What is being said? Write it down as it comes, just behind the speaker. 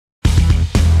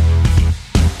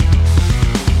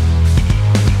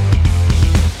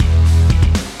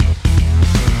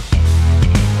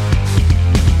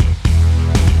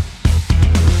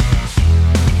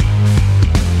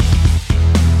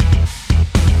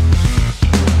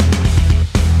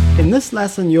In this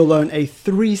lesson, you'll learn a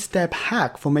 3-step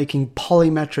hack for making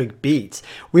polymetric beats.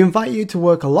 We invite you to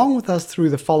work along with us through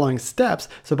the following steps,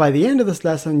 so by the end of this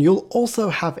lesson, you'll also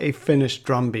have a finished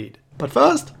drum beat. But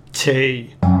first,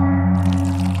 tea.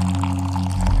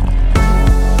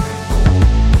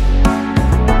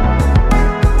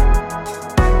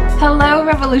 Hello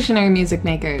revolutionary music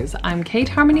makers, I'm Kate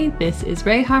Harmony, this is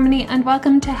Ray Harmony, and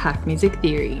welcome to Hack Music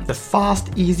Theory. The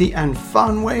fast, easy, and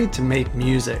fun way to make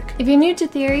music. If you're new to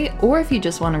theory, or if you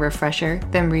just want a refresher,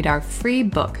 then read our free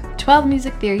book, 12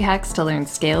 Music Theory Hacks to Learn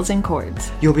Scales and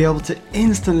Chords. You'll be able to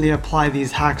instantly apply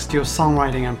these hacks to your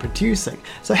songwriting and producing.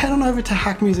 So head on over to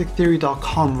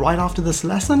hackmusictheory.com right after this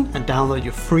lesson and download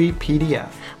your free PDF.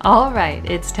 Alright,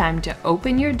 it's time to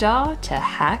open your DAW to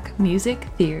Hack Music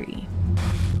Theory.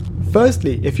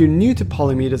 Firstly, if you're new to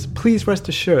polymeters, please rest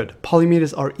assured,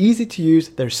 polymeters are easy to use,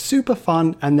 they're super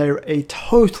fun, and they're a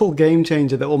total game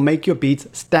changer that will make your beats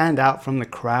stand out from the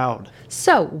crowd.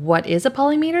 So, what is a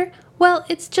polymeter? Well,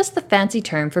 it's just the fancy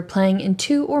term for playing in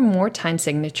 2 or more time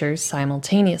signatures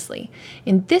simultaneously.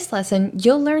 In this lesson,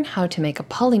 you'll learn how to make a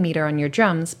polymeter on your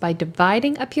drums by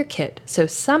dividing up your kit so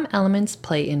some elements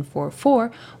play in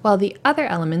 4/4 while the other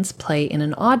elements play in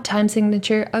an odd time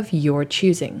signature of your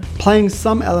choosing. Playing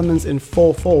some elements in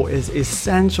 4/4 is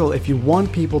essential if you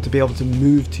want people to be able to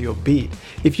move to your beat.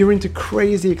 If you're into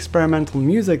crazy experimental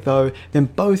music though, then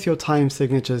both your time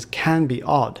signatures can be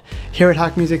odd. Here at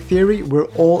Hack Music Theory, we're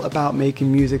all about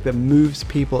making music that moves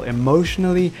people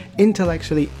emotionally,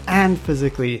 intellectually, and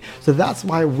physically. So that's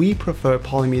why we prefer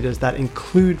polymeters that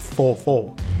include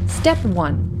 4/4. Step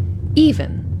 1.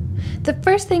 Even. The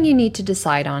first thing you need to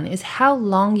decide on is how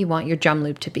long you want your drum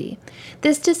loop to be.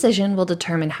 This decision will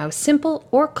determine how simple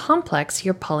or complex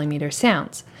your polymeter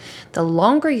sounds. The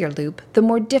longer your loop, the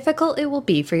more difficult it will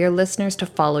be for your listeners to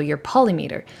follow your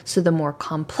polymeter, so the more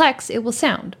complex it will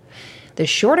sound. The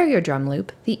shorter your drum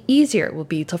loop, the easier it will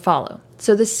be to follow,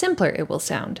 so the simpler it will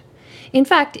sound. In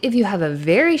fact, if you have a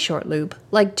very short loop,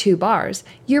 like 2 bars,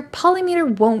 your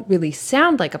polymeter won't really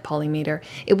sound like a polymeter,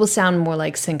 it will sound more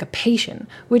like syncopation,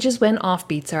 which is when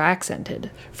offbeats are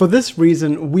accented. For this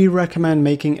reason, we recommend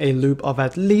making a loop of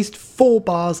at least 4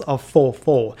 bars of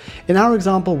 4/4. In our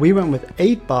example, we went with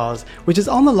 8 bars, which is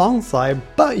on the long side,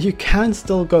 but you can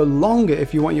still go longer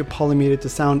if you want your polymeter to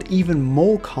sound even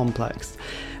more complex.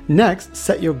 Next,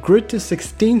 set your grid to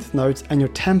 16th notes and your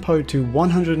tempo to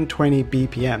 120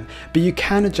 BPM, but you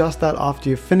can adjust that after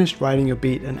you've finished writing your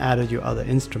beat and added your other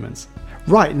instruments.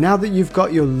 Right, now that you've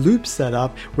got your loop set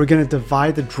up, we're going to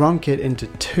divide the drum kit into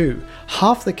 2.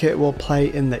 Half the kit will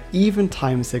play in the even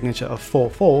time signature of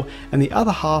 4/4, and the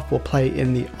other half will play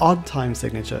in the odd time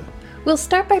signature. We'll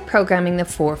start by programming the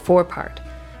 4/4 part.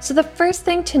 So the first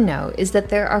thing to know is that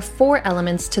there are 4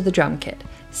 elements to the drum kit: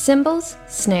 cymbals,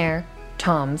 snare,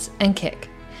 toms, and kick.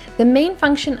 The main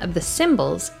function of the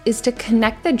cymbals is to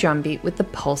connect the drum beat with the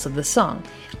pulse of the song,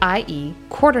 i.e.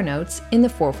 quarter notes in the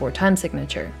 4/4 time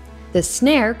signature. The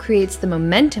snare creates the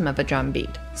momentum of a drum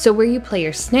beat, so where you play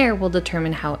your snare will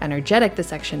determine how energetic the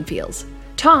section feels.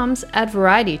 Toms add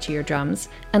variety to your drums,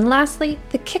 and lastly,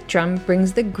 the kick drum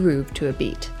brings the groove to a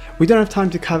beat. We don't have time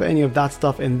to cover any of that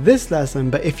stuff in this lesson,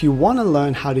 but if you want to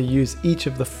learn how to use each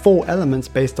of the 4 elements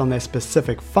based on their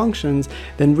specific functions,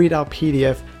 then read our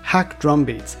PDF, Hack Drum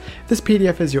Beats. This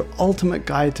PDF is your ultimate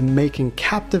guide to making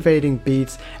captivating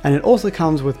beats, and it also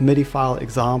comes with MIDI file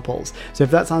examples. So if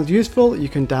that sounds useful, you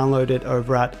can download it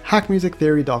over at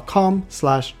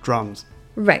hackmusictheory.com/drums.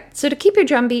 Right, so to keep your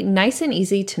drum beat nice and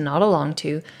easy to nod along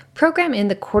to, program in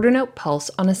the quarter note pulse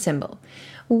on a cymbal.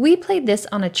 We played this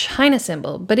on a China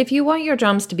cymbal, but if you want your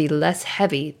drums to be less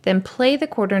heavy, then play the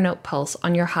quarter note pulse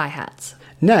on your hi-hats.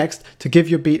 Next, to give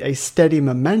your beat a steady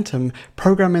momentum,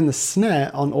 program in the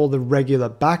snare on all the regular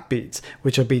backbeats,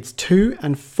 which are beats 2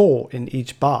 and 4 in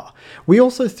each bar. We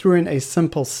also threw in a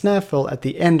simple snare fill at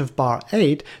the end of bar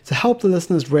 8 to help the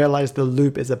listeners realize the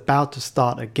loop is about to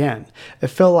start again. A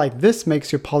fill like this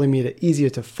makes your polymeter easier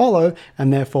to follow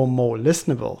and therefore more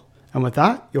listenable. And with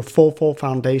that, your 4/4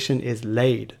 foundation is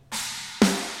laid.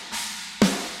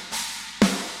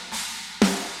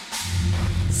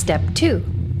 Step 2.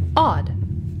 Odd.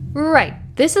 Right,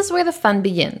 this is where the fun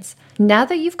begins. Now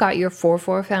that you've got your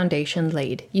 4/4 foundation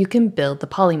laid, you can build the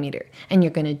polymeter, and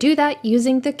you're going to do that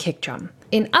using the kick drum.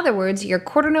 In other words, your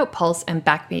quarter note pulse and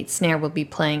backbeat snare will be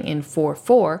playing in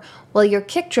 4/4, while your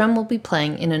kick drum will be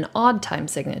playing in an odd time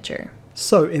signature.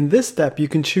 So in this step, you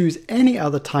can choose any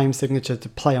other time signature to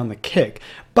play on the kick,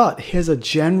 but here's a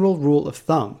general rule of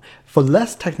thumb. For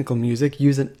less technical music,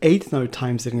 use an 8th note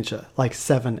time signature, like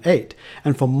 7/8,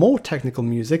 and for more technical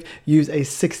music, use a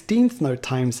 16th note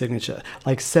time signature,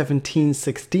 like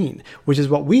 17/16, which is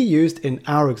what we used in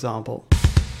our example.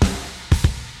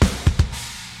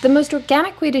 The most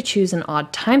organic way to choose an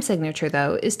odd time signature,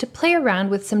 though, is to play around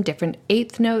with some different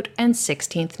 8th note and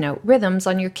 16th note rhythms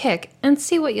on your kick and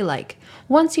see what you like.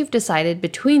 Once you've decided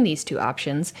between these two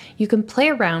options, you can play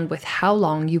around with how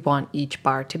long you want each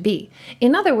bar to be.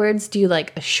 In other words, do you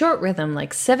like a short rhythm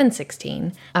like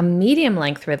 7/16, a medium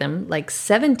length rhythm like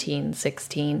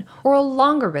 17/16, or a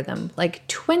longer rhythm like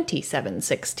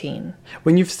 27/16?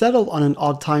 When you've settled on an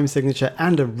odd time signature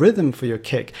and a rhythm for your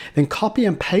kick, then copy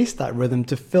and paste that rhythm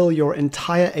to fill your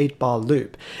entire 8-bar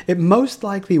loop. It most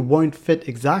likely won't fit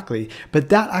exactly, but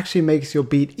that actually makes your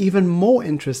beat even more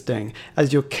interesting,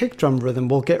 as your kick drum rhythm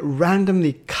will get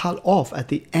randomly cut off at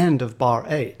the end of bar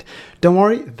 8. Don't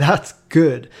worry, that's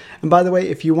good. And by the way,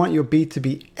 if you want your beat to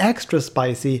be extra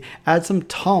spicy, add some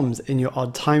toms in your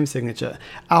odd time signature.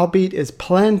 Our beat is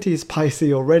plenty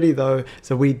spicy already though,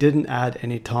 so we didn't add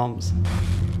any toms.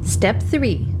 Step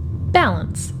 3.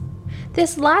 Balance.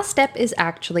 This last step is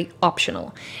actually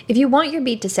optional. If you want your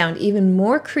beat to sound even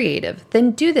more creative,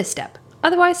 then do this step.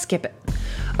 Otherwise, skip it.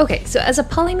 Okay, so as a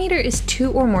polymeter is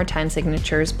 2 or more time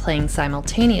signatures playing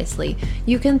simultaneously,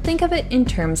 you can think of it in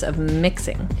terms of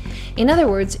mixing. In other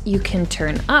words, you can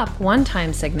turn up one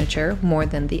time signature more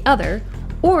than the other,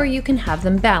 or you can have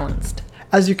them balanced.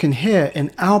 As you can hear, in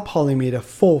our polymeter,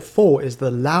 4/4 is the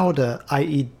louder,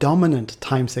 i.e. dominant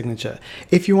time signature.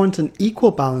 If you want an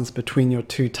equal balance between your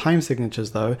two time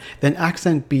signatures though, then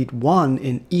accent beat 1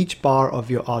 in each bar of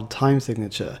your odd time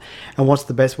signature. And what's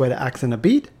the best way to accent a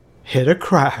beat? Hit a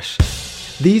crash.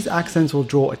 These accents will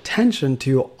draw attention to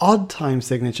your odd time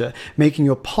signature, making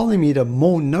your polymeter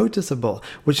more noticeable,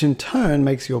 which in turn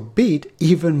makes your beat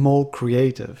even more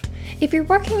creative. If you're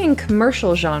working in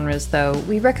commercial genres though,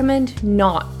 we recommend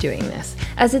not doing this,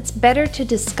 as it's better to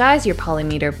disguise your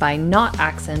polymeter by not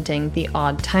accenting the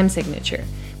odd time signature.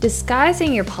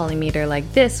 Disguising your polymeter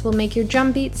like this will make your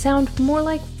drum beat sound more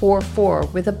like 4/4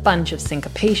 with a bunch of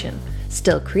syncopation.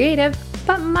 Still creative,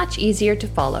 but much easier to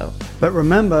follow. But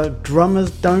remember, drummers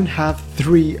don't have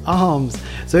 3 arms.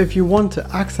 So if you want to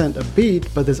accent a beat,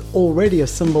 but there's already a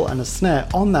cymbal and a snare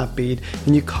on that beat,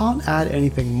 then you can't add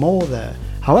anything more there.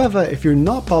 However, if you're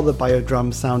not bothered by your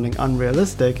drums sounding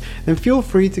unrealistic, then feel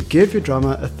free to give your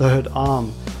drummer a 3rd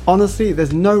arm. Honestly,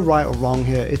 there's no right or wrong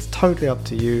here, it's totally up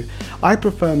to you. I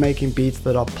prefer making beats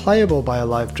that are playable by a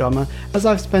live drummer, as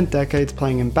I've spent decades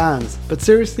playing in bands, but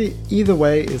seriously, either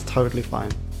way is totally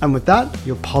fine. And with that,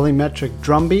 your polymetric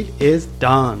drum beat is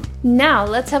done. Now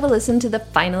let's have a listen to the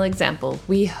final example.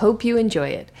 We hope you enjoy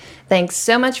it. Thanks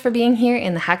so much for being here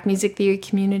in the Hack Music Theory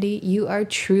community. You are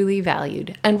truly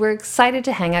valued, and we're excited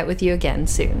to hang out with you again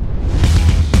soon.